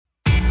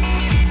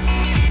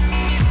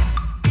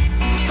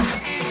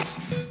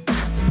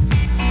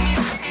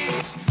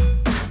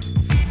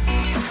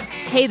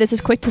Hey, this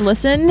is Quick to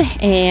Listen,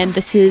 and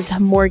this is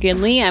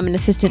Morgan Lee. I'm an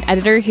assistant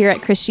editor here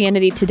at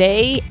Christianity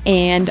Today,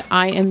 and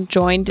I am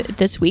joined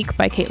this week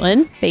by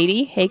Caitlin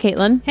Beatty. Hey,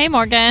 Caitlin. Hey,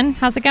 Morgan.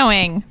 How's it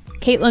going?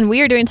 Caitlin,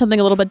 we are doing something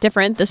a little bit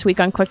different this week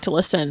on Quick to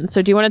Listen.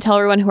 So do you want to tell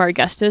everyone who our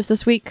guest is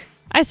this week?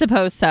 I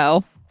suppose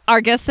so.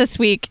 Our guest this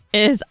week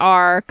is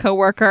our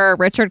coworker,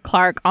 Richard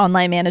Clark,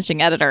 online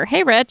managing editor.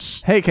 Hey,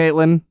 Rich. Hey,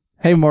 Caitlin.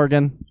 Hey,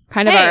 Morgan.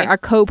 Kind of our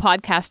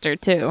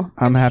co-podcaster, too.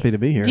 I'm happy to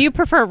be here. Do you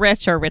prefer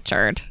Rich or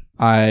Richard?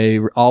 I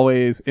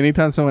always,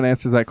 anytime someone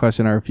answers that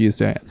question, I refuse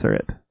to answer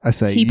it. I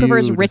say, he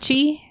prefers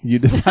Richie? You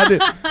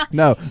decided.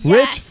 No,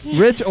 yes.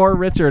 Rich or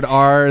Richard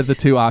are the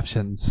two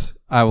options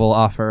I will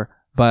offer,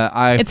 but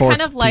I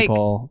force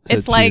people to choose.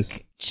 It's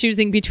like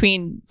choosing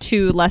between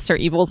two lesser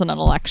evils in an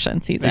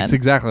election season. It's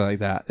exactly like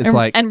that. It's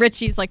and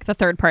Richie's like the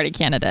third party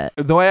candidate.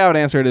 The way I would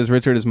answer it is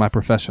Richard is my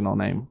professional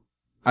name.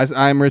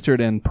 I'm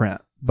Richard in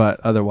print, but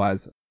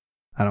otherwise,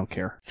 I don't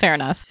care. Fair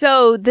enough.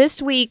 So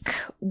this week,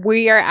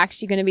 we are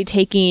actually going to be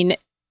taking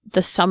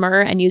the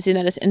summer and using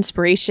that as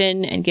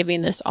inspiration and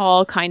giving this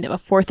all kind of a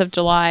 4th of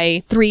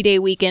July, 3-day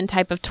weekend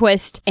type of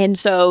twist. And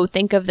so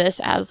think of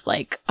this as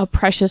like a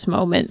precious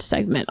moment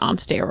segment on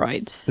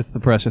steroids. It's the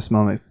precious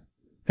moments.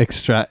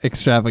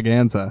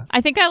 Extravaganza. I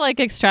think I like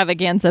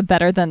extravaganza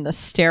better than the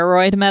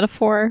steroid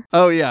metaphor.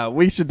 Oh, yeah.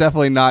 We should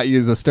definitely not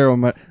use a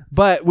steroid.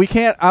 But we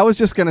can't. I was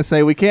just going to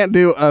say we can't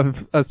do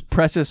a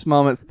precious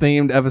moments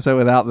themed episode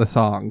without the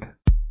song.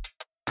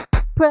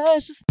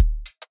 Precious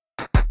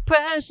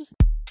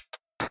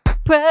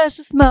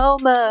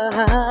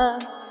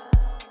moments.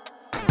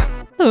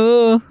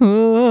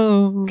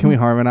 Ooh. Can we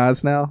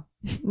harmonize now?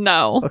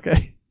 No.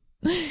 Okay.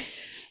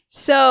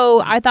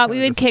 So I thought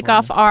we would kick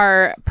off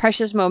our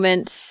Precious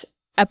Moments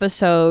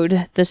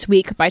episode this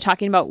week by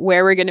talking about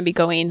where we're going to be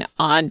going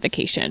on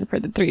vacation for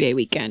the 3-day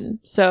weekend.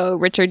 So,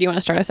 Richard, do you want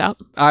to start us out?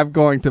 I'm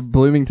going to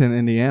Bloomington,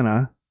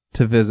 Indiana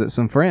to visit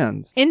some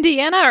friends.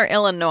 Indiana or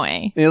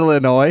Illinois?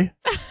 Illinois.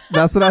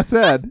 That's what I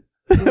said.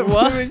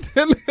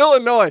 Bloomington,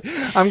 Illinois.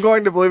 I'm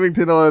going to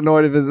Bloomington,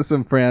 Illinois to visit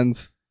some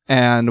friends,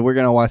 and we're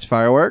going to watch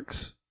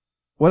fireworks.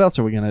 What else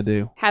are we going to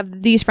do?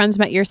 Have these friends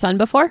met your son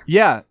before?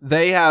 Yeah,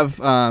 they have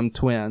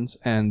twins,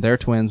 and their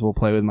twins will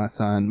play with my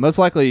son. Most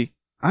likely,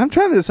 I'm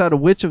trying to decide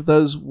which of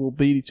those will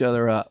beat each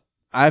other up.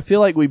 I feel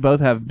like we both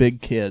have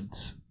big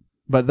kids,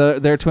 but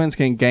their twins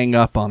can gang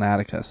up on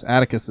Atticus.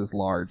 Atticus is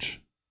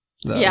large,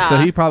 though, yeah. So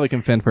he probably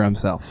can fend for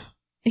himself.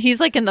 He's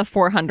like in the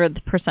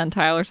 400th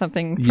percentile or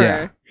something.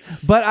 Yeah.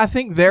 But I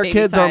think their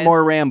kids are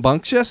more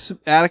rambunctious.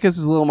 Atticus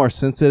is a little more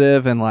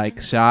sensitive and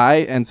like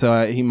shy, and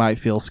so he might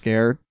feel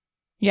scared.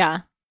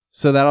 Yeah.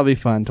 So that'll be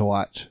fun to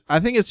watch. I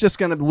think it's just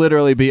going to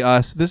literally be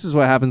us. This is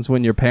what happens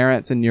when you're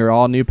parents and you're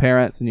all new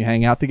parents and you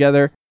hang out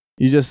together.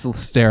 You just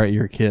stare at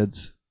your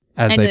kids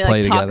as they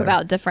play together. And talk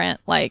about different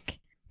like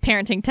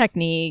parenting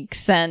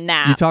techniques and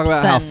naps. You talk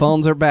about how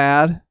phones are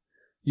bad.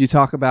 You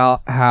talk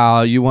about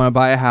how you want to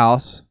buy a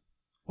house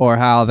or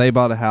how they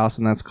bought a house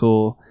and that's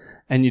cool.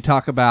 And you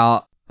talk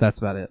about, that's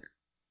about it.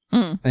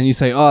 And you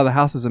say, oh, the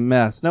house is a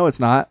mess. No,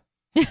 it's not.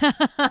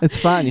 It's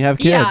fine. You have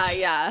kids.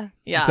 Yeah.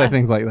 Say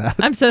things like that.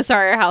 I'm so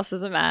sorry. Our house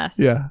is a mess.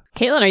 Yeah.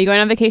 Caitlin, are you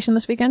going on vacation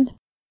this weekend?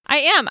 I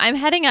am. I'm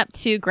heading up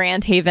to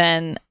Grand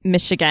Haven,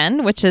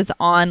 Michigan, which is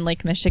on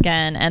Lake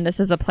Michigan. And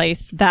this is a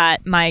place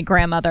that my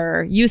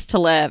grandmother used to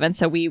live. And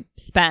so we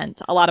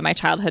spent a lot of my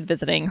childhood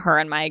visiting her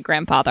and my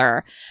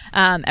grandfather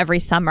every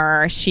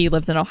summer. She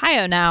lives in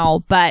Ohio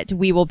now, but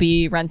we will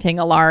be renting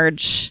a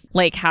large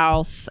lake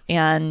house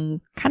and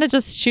kind of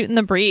just shooting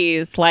the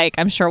breeze. Like,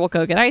 I'm sure we'll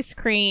go get ice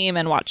cream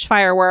and watch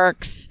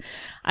fireworks.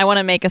 I want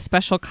to make a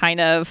special kind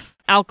of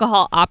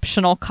alcohol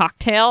optional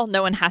cocktail.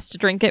 No one has to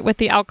drink it with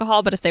the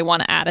alcohol, but if they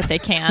want to add it, they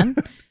can.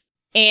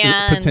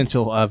 And the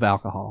potential of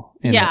alcohol.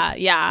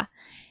 Yeah.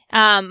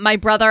 My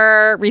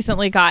brother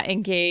recently got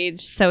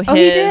engaged, so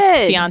his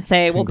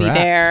fiance will be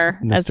there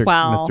as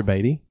well. Mr.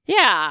 Beatty.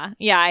 Yeah.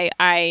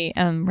 I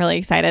am really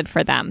excited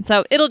for them.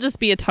 So it'll just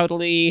be a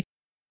totally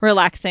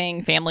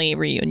relaxing family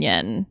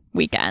reunion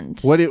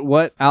weekend.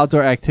 What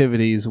outdoor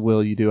activities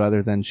will you do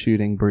other than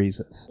shooting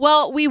breezes?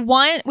 Well, we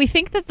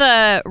think that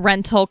the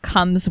rental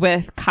comes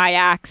with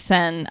kayaks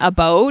and a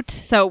boat,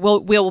 so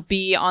we'll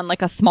be on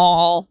like a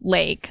small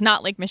lake,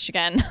 not Lake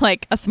Michigan,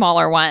 like a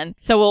smaller one.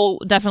 So we'll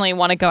definitely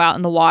want to go out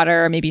in the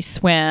water, maybe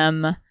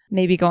swim,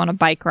 maybe go on a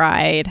bike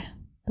ride.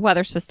 The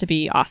weather's supposed to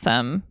be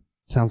awesome.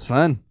 Sounds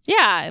fun.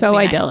 Yeah. So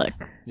idyllic.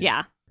 Nice.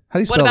 Yeah. How do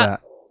you spell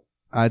that?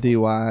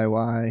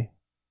 IDYYLL.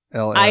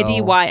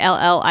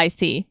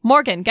 IDYLLIC.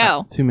 Morgan,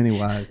 go. Too many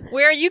Y's.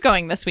 Where are you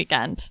going this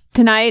weekend?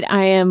 Tonight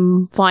I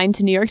am flying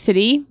to New York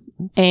City,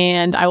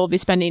 and I will be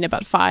spending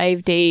about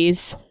 5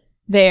 days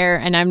there,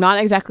 and I'm not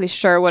exactly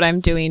sure what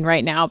I'm doing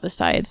right now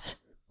besides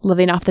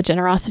living off the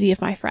generosity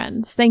of my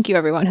friends. Thank you,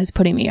 everyone who's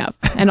putting me up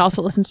and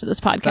also listens to this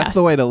podcast. That's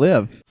the way to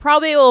live.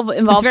 Probably will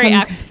involve it's very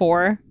Acts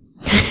 4.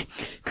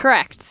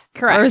 Correct.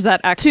 Or is that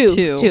Acts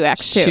 2? 2,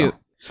 Acts 2. Shoot.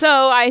 So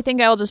I think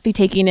I'll just be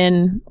taking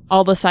in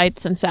all the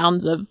sights and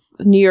sounds of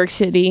New York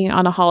City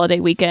on a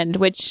holiday weekend,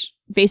 which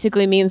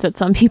basically means that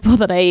some people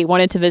that I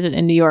wanted to visit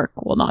in New York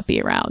will not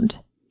be around.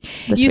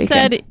 this You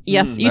weekend. said,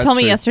 yes, you that's told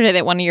me true. yesterday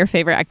that one of your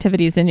favorite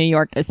activities in New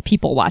York is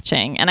people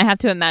watching. And I have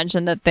to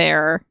imagine that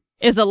there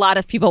is a lot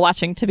of people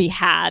watching to be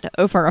had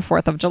over a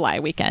 4th of July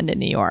weekend in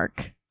New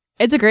York.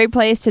 It's a great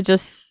place to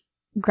just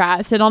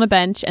sit on a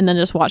bench and then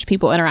just watch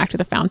people interact with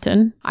the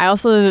fountain. I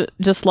also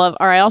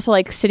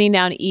like sitting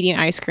down eating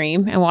ice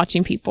cream and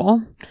watching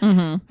people.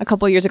 Mm-hmm. A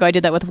couple of years ago, I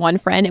did that with one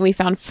friend, and we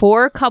found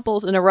 4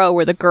 couples in a row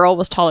where the girl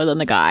was taller than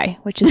the guy,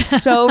 which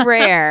is so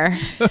rare.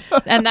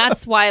 And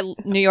that's why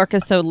New York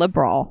is so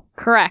liberal.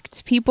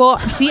 Correct. People,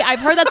 see, I've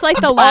heard that's like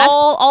the last...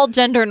 All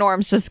gender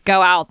norms just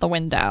go out the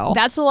window.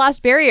 That's the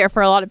last barrier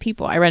for a lot of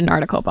people. I read an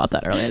article about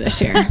that earlier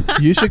this year.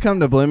 You should come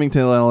to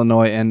Bloomington,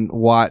 Illinois, and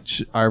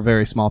watch our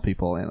very small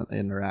people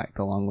interact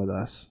along with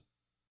us.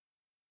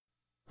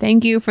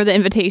 Thank you for the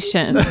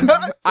invitation.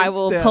 I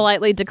will Instead.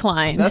 politely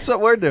decline. That's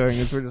what we're doing,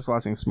 is we're just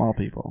watching small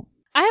people.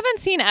 I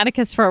haven't seen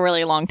Atticus for a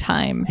really long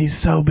time. He's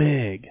so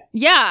big.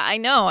 Yeah, I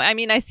know. I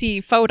mean, I see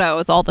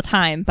photos all the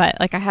time, but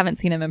like I haven't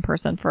seen him in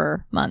person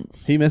for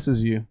months. He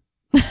misses you.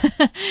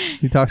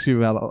 He talks to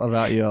you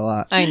about you a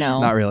lot. I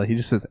know. Not really. He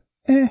just says,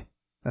 eh.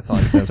 That's all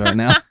he says right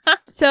now.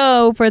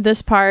 So for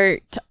this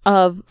part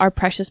of our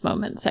Precious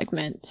Moments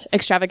segment,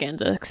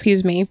 Extravaganza,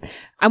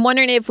 I'm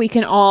wondering if we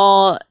can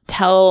all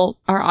tell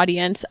our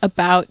audience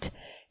about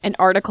an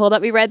article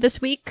that we read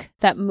this week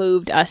that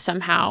moved us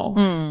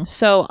somehow.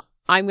 So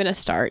I'm going to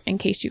start in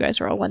case you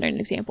guys are all wondering an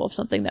example of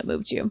something that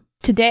moved you.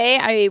 Today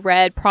I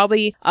read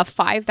probably a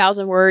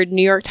 5,000 word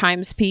New York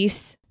Times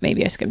piece.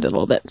 Maybe I skimmed it a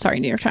little bit.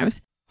 Sorry, New York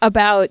Times.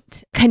 About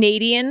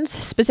Canadians,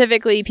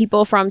 specifically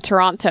people from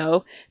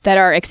Toronto, that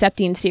are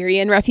accepting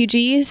Syrian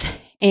refugees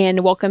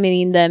and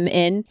welcoming them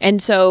in. And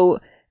so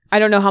I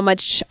don't know how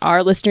much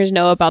our listeners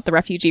know about the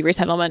refugee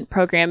resettlement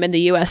program in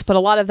the U.S., but a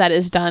lot of that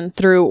is done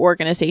through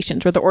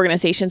organizations, where the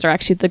organizations are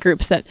actually the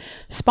groups that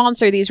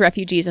sponsor these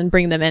refugees and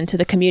bring them into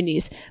the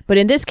communities. But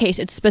in this case,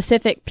 it's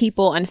specific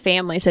people and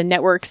families and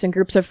networks and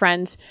groups of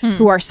friends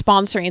who are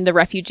sponsoring the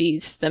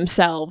refugees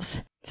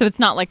themselves. So it's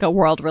not like a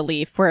World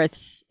Relief where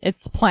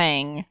it's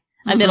playing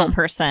a middle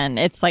person.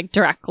 It's like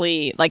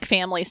directly like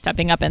families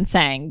stepping up and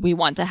saying, we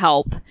want to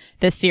help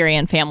this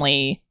Syrian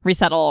family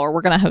resettle, or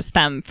we're going to host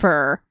them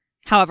for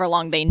however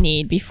long they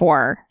need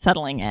before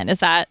settling in. Is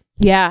that?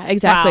 Yeah,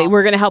 exactly. Wow.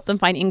 We're going to help them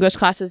find English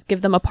classes,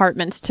 give them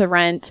apartments to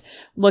rent,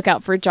 look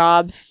out for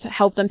jobs,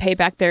 help them pay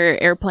back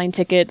their airplane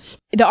tickets.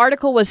 The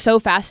article was so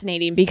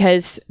fascinating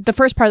because the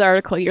first part of the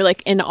article, you're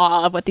like in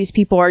awe of what these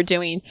people are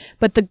doing.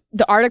 But the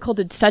article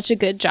did such a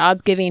good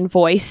job giving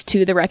voice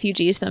to the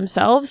refugees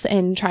themselves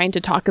and trying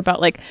to talk about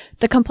like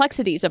the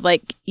complexities of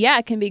like, yeah,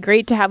 it can be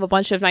great to have a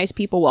bunch of nice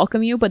people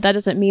welcome you, but that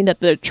doesn't mean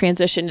that the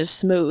transition is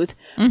smooth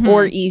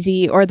or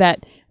easy, or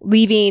that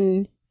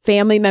leaving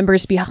family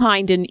members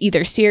behind in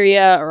either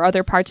Syria or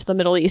other parts of the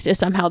Middle East is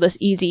somehow this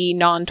easy,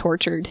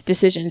 non-tortured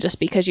decision just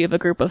because you have a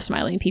group of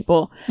smiling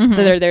people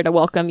that are there to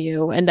welcome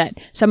you, and that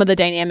some of the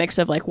dynamics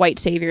of like white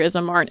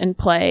saviorism aren't in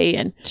play.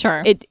 And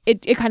Sure.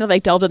 it kind of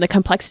like delved in the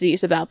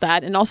complexities about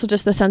that, and also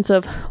just the sense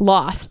of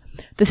loss.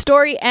 The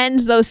story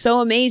ends, though, so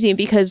amazing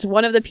because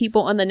one of the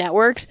people on the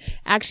networks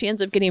actually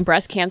ends up getting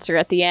breast cancer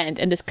at the end,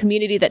 and this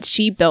community that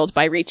she built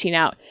by reaching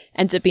out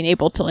ends up being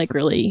able to like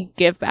really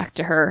give back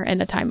to her in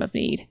a time of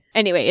need.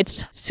 Anyway,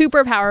 it's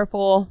super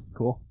powerful.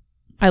 Cool.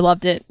 I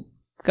loved it.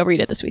 Go read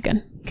it this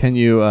weekend. Can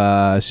you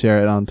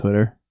share it on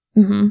Twitter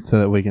so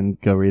that we can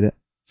go read it?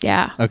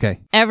 Yeah.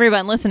 Okay.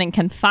 Everyone listening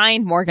can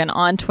find Morgan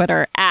on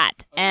Twitter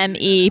at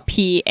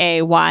MEPAYNL.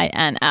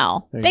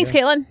 There you Thanks, go.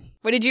 Caitlin.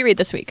 What did you read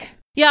this week?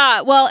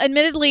 Yeah, well,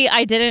 admittedly,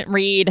 I didn't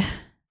read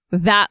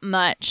that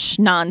much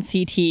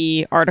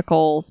non-CT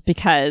articles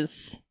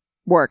because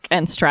work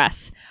and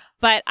stress.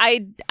 But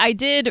I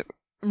did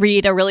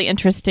read a really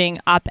interesting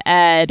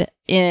op-ed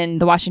in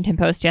the Washington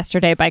Post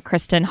yesterday by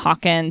Kristen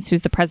Hawkins,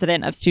 who's the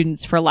president of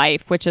Students for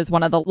Life, which is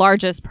one of the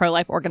largest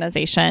pro-life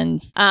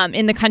organizations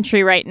in the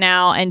country right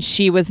now. And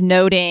she was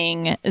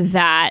noting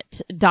that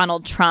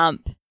Donald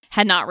Trump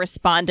had not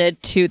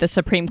responded to the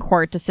Supreme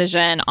Court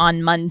decision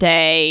on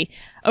Monday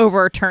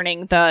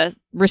overturning the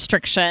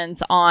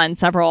restrictions on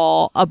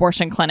several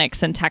abortion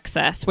clinics in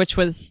Texas, which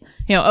was,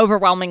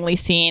 overwhelmingly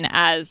seen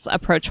as a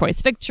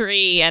pro-choice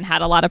victory and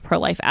had a lot of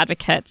pro-life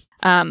advocates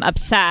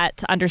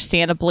upset,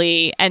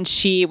 understandably. And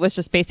she was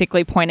just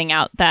basically pointing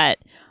out that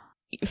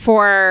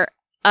for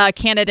a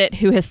candidate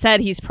who has said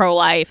he's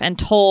pro-life and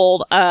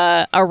told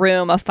a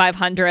room of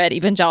 500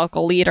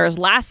 evangelical leaders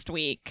last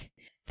week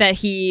that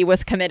he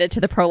was committed to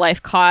the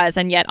pro-life cause,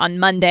 and yet on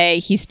Monday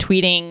he's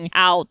tweeting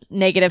out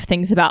negative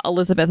things about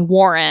Elizabeth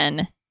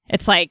Warren.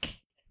 It's like,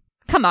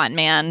 come on,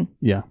 man.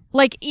 Yeah.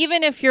 Like,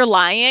 even if you're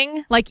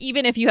lying, like,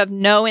 even if you have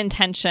no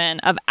intention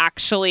of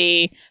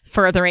actually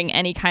furthering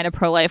any kind of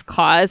pro-life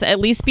cause, at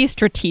least be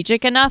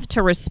strategic enough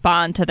to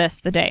respond to this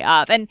the day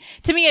of. And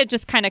to me, it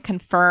just kind of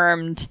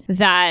confirmed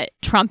that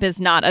Trump is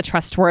not a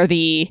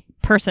trustworthy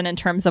person in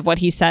terms of what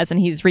he says, and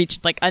he's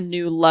reached like a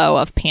new low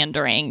of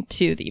pandering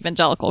to the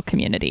evangelical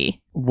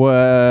community.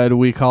 Would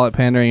we call it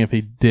pandering if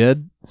he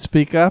did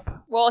speak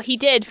up? Well, he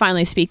did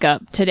finally speak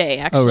up today,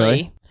 actually. Oh,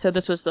 really? So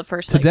this was the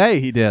first Today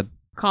he did.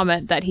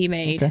 comment that he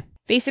made. Okay.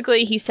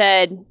 basically he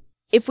said,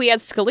 if we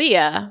had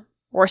Scalia,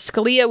 or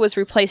Scalia was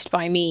replaced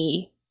by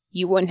me,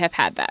 you wouldn't have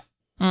had that.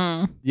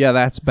 Yeah,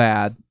 that's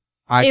bad.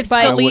 If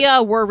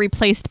Scalia were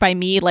replaced by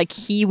me, like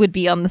he would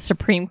be on the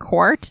Supreme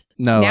Court?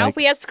 No. Now, if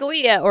we had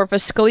Scalia, or if a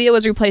Scalia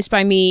was replaced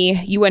by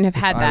me, you wouldn't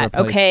have had that,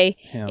 okay?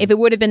 Him. If it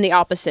would have been the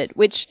opposite,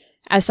 which,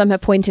 as some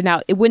have pointed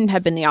out, it wouldn't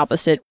have been the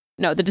opposite.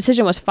 No, the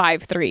decision was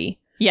 5-3.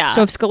 Yeah.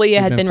 So if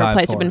Scalia had been 5-4.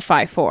 replaced, it would have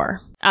been 5-4.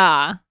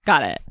 Ah,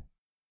 got it.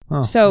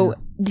 Oh, So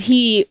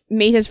he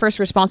made his first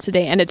response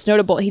today, and it's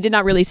notable. He did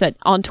not release it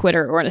on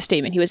Twitter or in a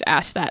statement. He was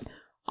asked that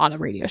on a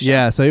radio show.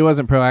 Yeah, so he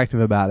wasn't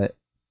proactive about it.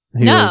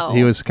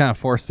 He was kind of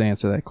forced to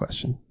answer that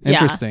question.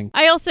 Interesting.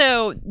 Yeah. I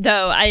also,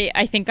 though,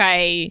 I think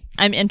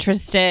I'm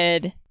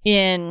interested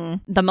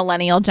in the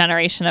millennial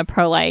generation of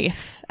pro-life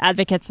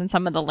advocates and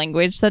some of the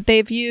language that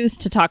they've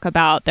used to talk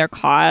about their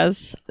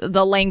cause.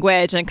 The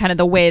language and kind of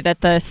the way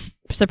that the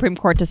Supreme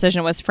Court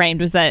decision was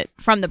framed was that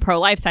from the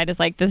pro-life side is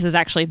like, this is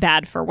actually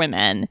bad for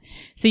women.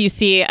 So you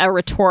see a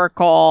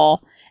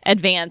rhetorical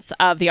advance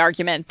of the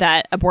argument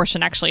that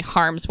abortion actually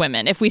harms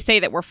women. If we say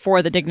that we're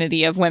for the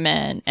dignity of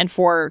women and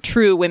for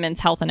true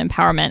women's health and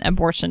empowerment,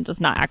 abortion does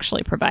not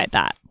actually provide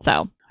that.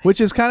 So, which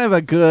is kind of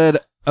a good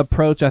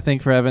approach, I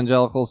think, for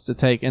evangelicals to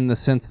take, in the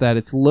sense that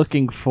it's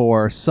looking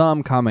for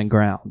some common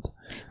ground.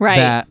 right.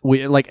 That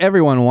we, like,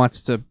 everyone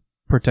wants to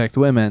protect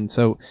women.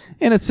 So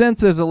in a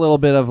sense, there's a little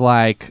bit of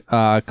like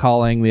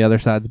calling the other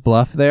side's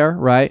bluff there,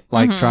 right?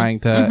 Like trying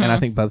to, and I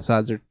think both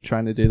sides are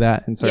trying to do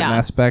that in certain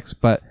aspects,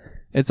 but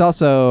it's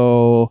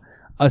also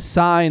a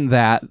sign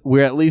that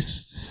we're at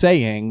least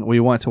saying we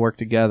want to work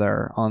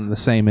together on the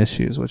same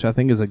issues, which I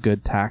think is a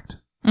good tact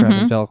for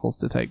evangelicals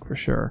to take for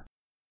sure.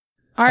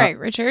 All right,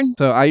 Richard.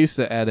 So I used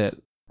to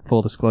edit,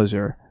 full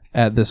disclosure,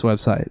 at this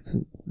website.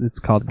 It's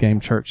called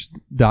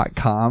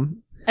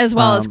gamechurch.com. As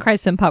well as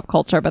Christ in Pop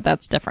Culture, but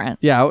that's different.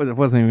 Yeah, I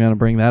wasn't even going to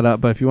bring that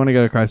up, but if you want to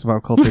go to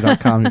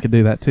christandpopculture.com, you can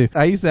do that too.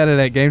 I used to edit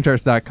at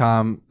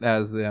gamechurch.com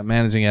as the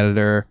managing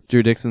editor.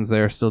 Drew Dixon's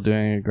there, still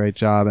doing a great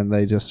job, and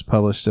they just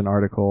published an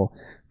article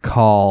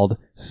called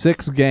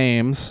 6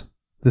 Games.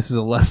 This is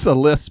a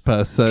list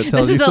post, so it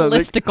tells you something.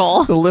 This is a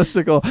listicle. The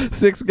listicle.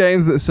 6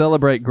 games that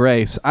celebrate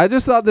grace. I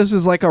just thought this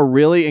was like a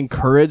really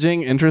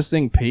encouraging,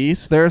 interesting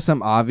piece. There are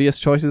some obvious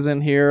choices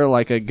in here,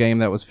 like a game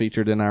that was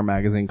featured in our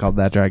magazine called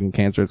That Dragon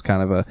Cancer. It's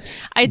kind of a...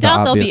 I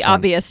doubt they'll be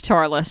obvious to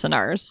our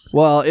listeners.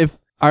 Well, if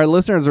our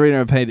listeners or readers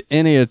have paid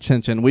any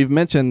attention, we've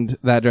mentioned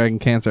That Dragon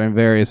Cancer in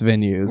various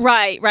venues.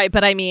 Right.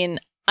 But I mean,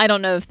 I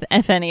don't know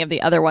if any of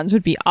the other ones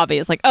would be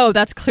obvious. Like, oh,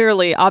 that's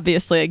clearly,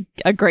 obviously,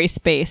 a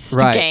grace-based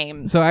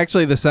game. So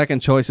actually, the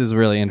second choice is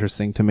really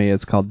interesting to me.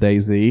 It's called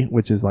DayZ,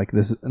 which is like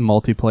this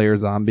multiplayer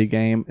zombie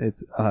game.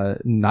 It's a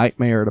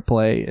nightmare to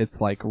play. It's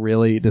like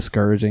really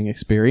discouraging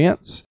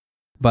experience.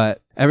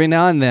 But every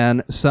now and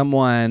then,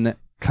 someone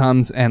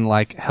comes and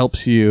like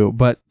helps you.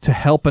 But to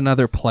help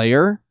another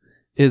player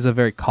is a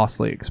very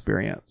costly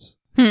experience.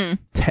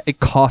 It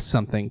costs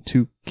something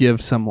to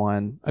give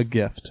someone a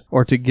gift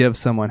or to give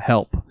someone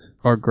help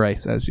or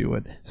grace, as you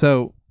would.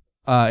 So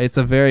it's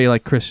a very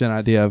like Christian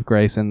idea of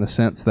grace in the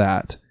sense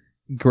that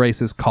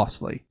grace is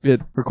costly.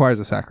 It requires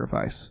a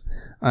sacrifice.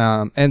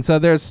 And so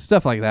there's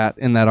stuff like that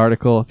in that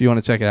article. If you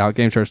want to check it out,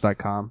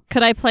 gamechurch.com.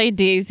 Could I play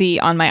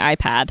DayZ on my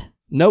iPad?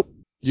 Nope,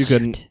 you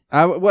couldn't.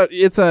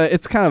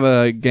 It's kind of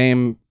a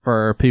game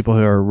for people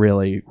who are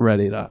really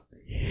ready to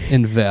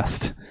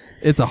invest.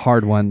 It's a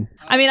hard one.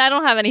 I mean, I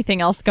don't have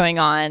anything else going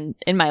on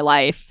in my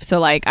life, so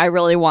like I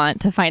really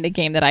want to find a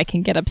game that I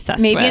can get obsessed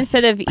with. Maybe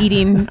instead of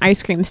eating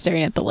ice cream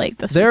staring at the lake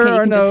this weekend,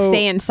 you can just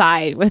stay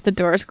inside with the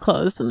doors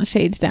closed and the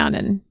shades down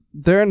and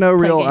there are no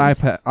real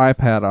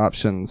iPad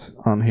options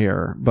on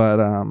here, but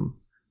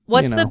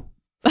what's the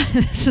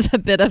this is a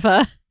bit of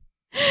a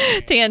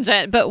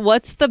tangent, but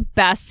what's the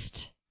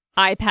best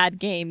iPad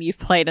game you've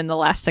played in the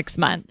last 6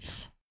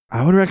 months?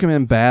 I would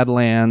recommend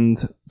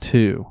Badlands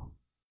 2.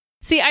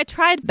 See, I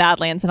tried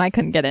Badlands and I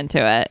couldn't get into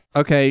it.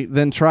 Okay,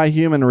 then try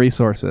Human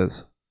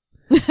Resources.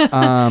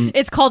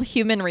 It's called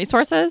Human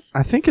Resources?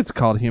 I think it's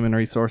called Human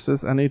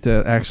Resources. I need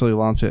to actually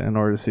launch it in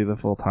order to see the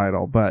full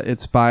title. But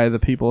it's by the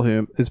people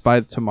it's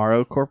by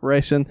Tomorrow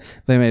Corporation.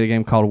 They made a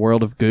game called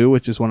World of Goo,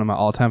 which is one of my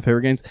all-time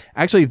favorite games.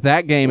 Actually,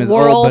 that game is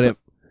old, but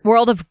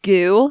World of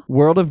Goo?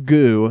 World of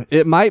Goo.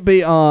 It might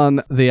be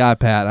on the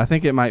iPad. I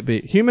think it might be.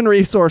 Human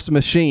Resource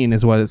Machine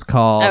is what it's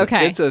called.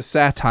 Okay. It's a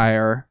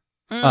satire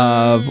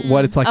of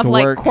what it's like to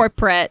work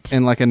corporate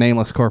in like a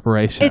nameless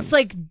corporation. It's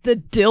like the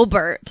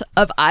Dilbert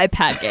of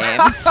iPad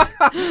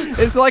games.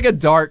 It's like a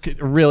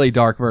really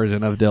dark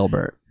version of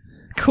Dilbert.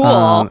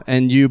 Cool.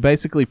 And you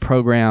basically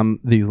program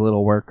these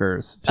little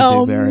workers to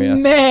do various...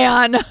 Oh,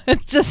 man.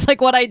 It's just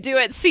like what I do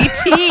at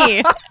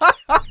CT.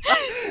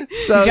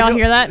 So did y'all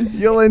hear that?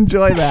 You'll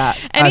enjoy that.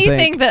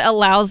 Anything that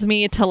allows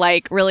me to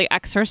like really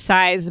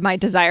exercise my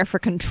desire for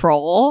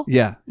control.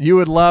 Yeah. You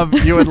would love this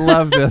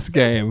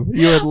game.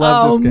 You would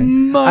love this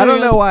game. I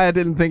don't know why I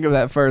didn't think of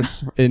that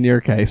first in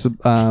your case.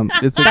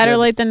 It's better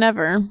late than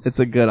never. It's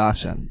a good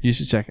option. You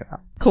should check it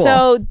out. Cool.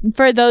 So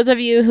for those of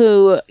you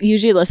who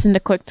usually listen to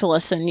Quick to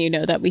Listen, you know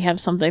know that we have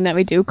something that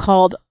we do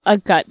called a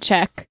gut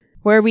check,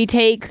 where we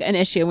take an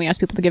issue and we ask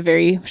people to give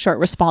very short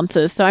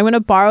responses. So I'm going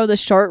to borrow the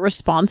short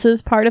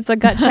responses part of the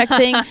gut check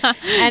thing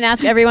and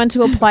ask everyone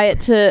to apply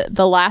it to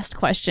the last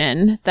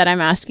question that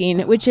I'm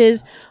asking, which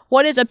is,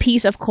 what is a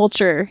piece of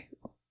culture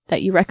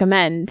that you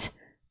recommend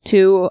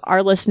to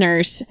our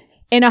listeners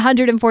in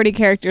 140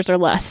 characters or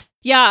less?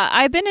 Yeah,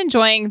 I've been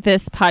enjoying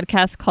this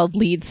podcast called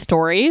Lead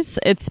Stories.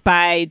 It's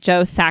by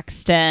Joe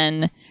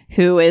Saxton,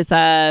 who is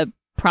a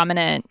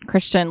prominent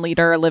Christian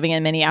leader living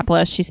in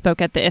Minneapolis. She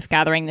spoke at the IF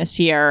Gathering this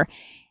year.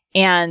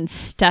 And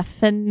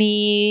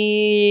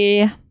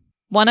Stephanie,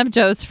 one of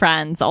Joe's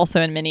friends, also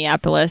in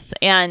Minneapolis.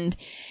 And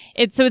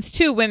it's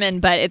two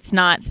women, but it's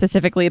not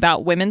specifically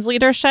about women's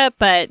leadership,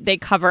 but they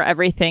cover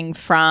everything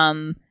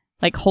from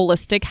like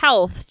holistic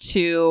health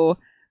to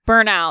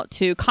burnout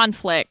to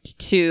conflict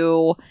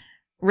to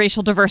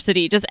racial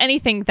diversity, just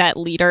anything that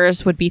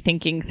leaders would be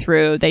thinking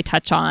through, they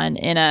touch on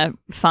in a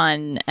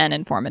fun and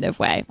informative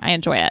way. I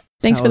enjoy it.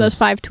 Thanks for those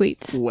 5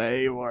 tweets.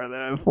 Way more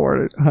than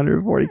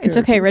 140 It's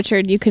okay,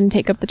 Richard. You can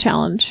take up the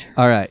challenge.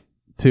 All right.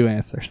 2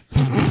 answers.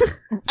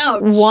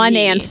 One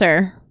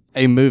answer.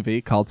 A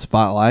movie called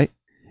Spotlight.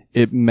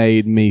 It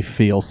made me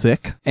feel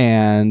sick.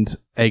 And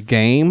a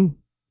game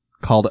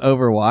called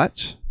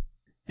Overwatch.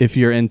 If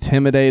you're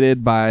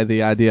intimidated by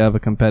the idea of a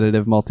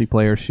competitive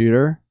multiplayer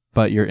shooter,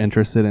 but you're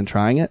interested in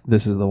trying it,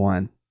 this is the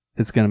one.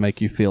 It's going to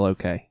make you feel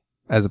okay,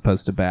 as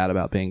opposed to bad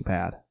about being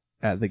bad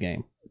at the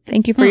game.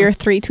 Thank you for your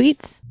 3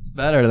 tweets. It's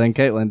better than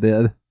Caitlin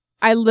did.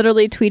 I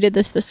literally tweeted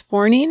this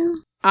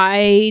morning.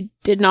 I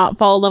did not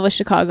fall in love with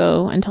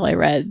Chicago until I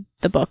read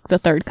the book, The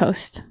Third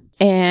Coast.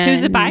 And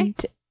who's it by?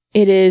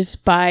 It is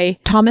by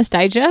Thomas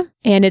Dyja,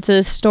 and it's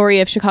a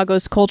story of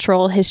Chicago's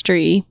cultural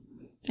history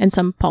and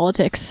some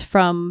politics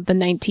from the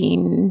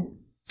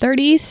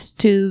 1930s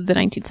to the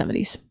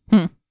 1970s.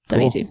 Cool.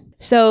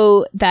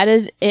 So that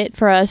is it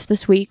for us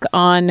this week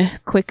on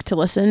Quick to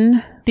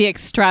Listen. The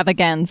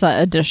Extravaganza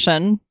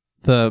edition.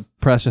 The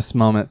Precious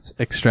Moments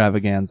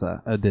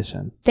Extravaganza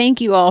edition.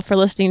 Thank you all for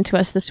listening to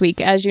us this week.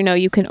 As you know,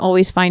 you can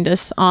always find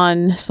us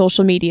on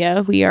social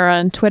media. We are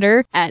on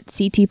Twitter at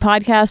CT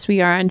Podcast. We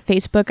are on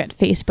Facebook at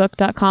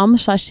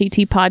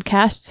facebook.com/CT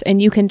Podcasts.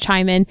 And you can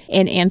chime in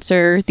and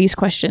answer these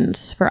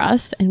questions for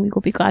us, and we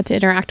will be glad to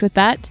interact with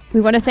that.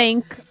 We want to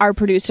thank our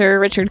producer,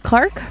 Richard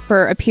Clark,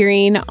 for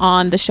appearing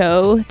on the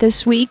show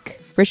this week.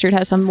 Richard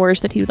has some words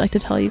that he would like to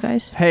tell you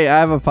guys. Hey, I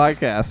have a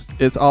podcast.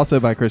 It's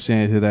also by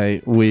Christianity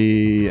Today.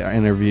 We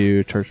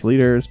interview church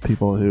leaders,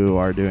 people who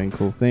are doing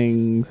cool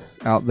things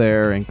out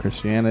there in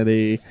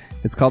Christianity.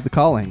 It's called The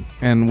Calling,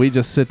 and we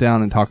just sit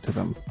down and talk to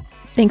them.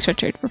 Thanks,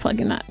 Richard, for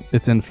plugging that.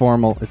 It's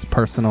informal, it's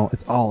personal,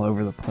 it's all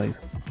over the place.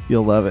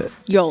 You'll love it.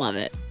 You'll love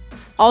it.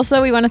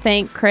 Also, we want to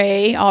thank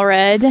Cray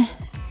Allred,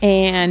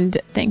 and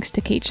thanks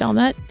to Kate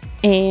Shelnut,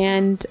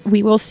 and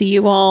we will see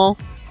you all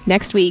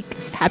next week.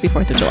 Happy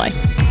 4th of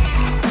July.